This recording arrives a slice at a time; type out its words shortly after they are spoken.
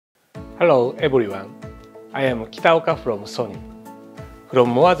Hello everyone, I am Kitaoka from Sony. From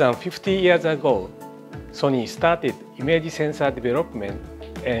more than 50 years ago, Sony started image sensor development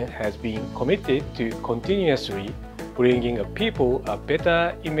and has been committed to continuously bringing people a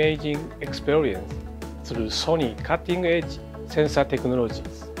better imaging experience through Sony cutting-edge sensor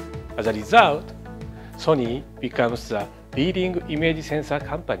technologies. As a result, Sony becomes the leading image sensor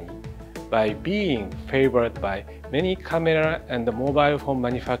company by being favored by many camera and mobile phone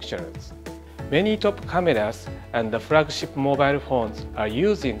manufacturers. Many top cameras and flagship mobile phones are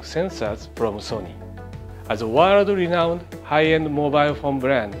using sensors from Sony. As a world-renowned high-end mobile phone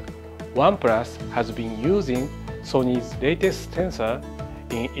brand, OnePlus has been using Sony's latest sensor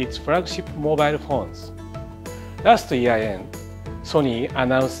in its flagship mobile phones. Last year-end, Sony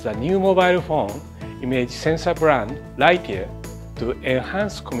announced the new mobile phone image sensor brand Lytia to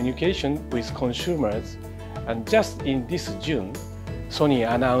enhance communication with consumers, and just in this June, Sony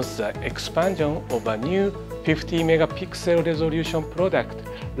announced the expansion of a new 50-megapixel resolution product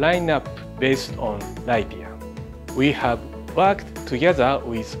lineup based on Lytia. We have worked together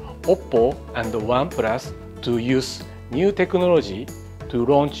with Oppo and OnePlus to use new technology to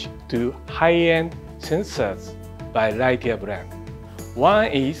launch two high-end sensors by Lytia brand. One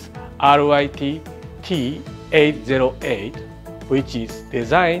is LYT-808, which is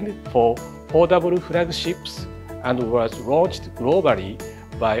designed for foldable flagships and was launched globally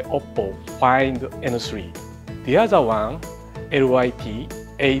by Oppo Find N3. The other one,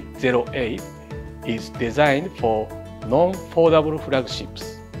 LYT-808, is designed for non-foldable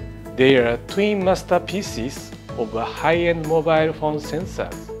flagships. They are twin masterpieces of high-end mobile phone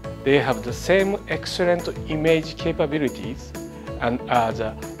sensors. They have the same excellent image capabilities and are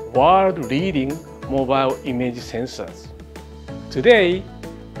the world-leading mobile image sensors. Today,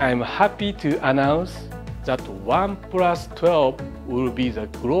 I'm happy to announce that OnePlus 12 will be the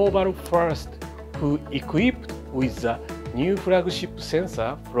global first who equipped with the new flagship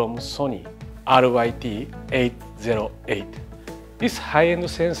sensor from Sony, LYT-808. This high-end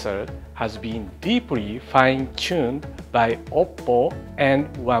sensor has been deeply fine-tuned by Oppo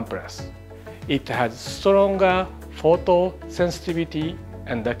and OnePlus. It has stronger photo sensitivity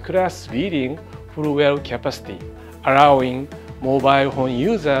and a class-leading full-well capacity, allowing mobile phone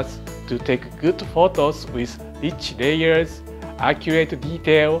users to take good photos with rich layers, accurate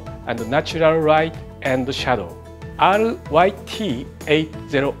detail, and natural light and shadow.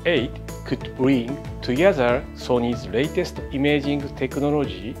 LYT-808 could bring together Sony's latest imaging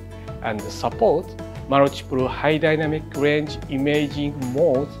technology and support multiple high dynamic range imaging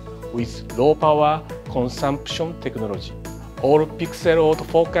modes with low power consumption technology, all pixel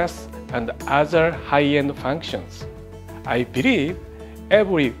autofocus, and other high-end functions. I believe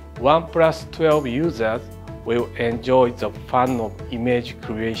every OnePlus 12 users will enjoy the fun of image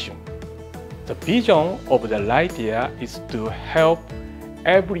creation. The vision of the Lytia is to help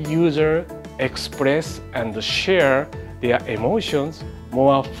every user express and share their emotions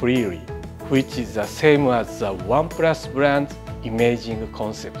more freely, which is the same as the OnePlus brand's imaging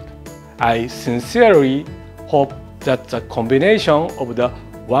concept. I sincerely hope that the combination of the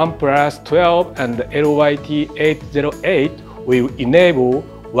OnePlus 12 and the LYT-808 will enable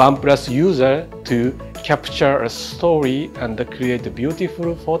OnePlus user to capture a story and create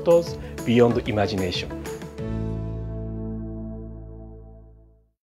beautiful photos beyond imagination.